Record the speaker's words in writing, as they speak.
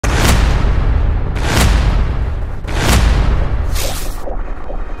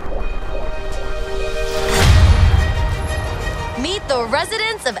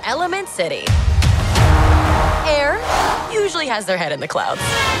residents of Element City. Air usually has their head in the clouds.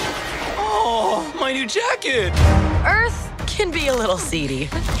 Oh, my new jacket! Earth can be a little seedy.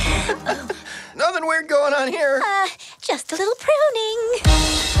 Nothing weird going on here. Just a little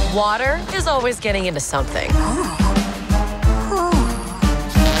pruning. Water is always getting into something.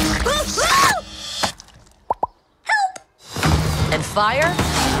 And fire,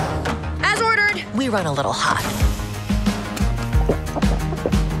 as ordered, we run a little hot.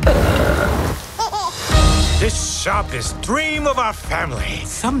 This shop is dream of our family.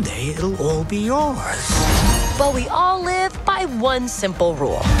 Someday it'll all be yours. But we all live by one simple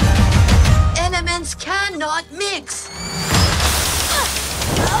rule. Elements cannot mix.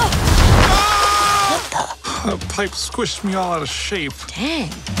 The pipe squished me all out of shape.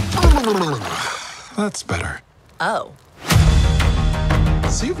 Dang. That's better. Oh.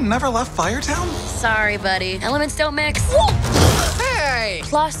 So you've never left Firetown? Sorry, buddy. Elements don't mix. Hey!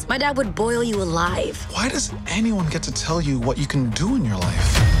 Plus, my dad would boil you alive. Why does anyone get to tell you what you can do in your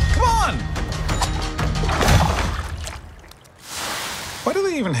life? Come on! Why do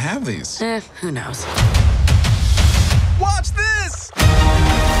they even have these? Who knows? Watch this!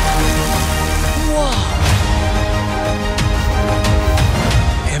 Whoa.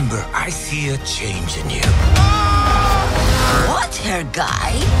 Ember, I see a change in you. What, hair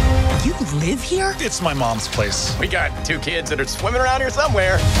guy? You live here? It's my mom's place. We got 2 kids that are swimming around here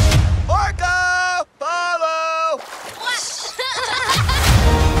somewhere. Orca! Follow!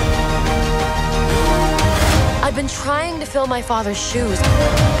 I've been trying to fill my father's shoes,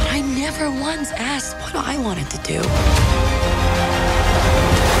 but I never once asked what I wanted to do.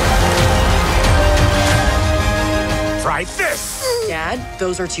 Try this! Dad,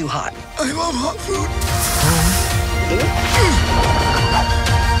 those are too hot. I love hot food.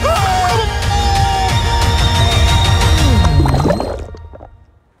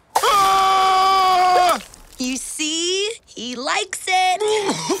 You see? He likes it.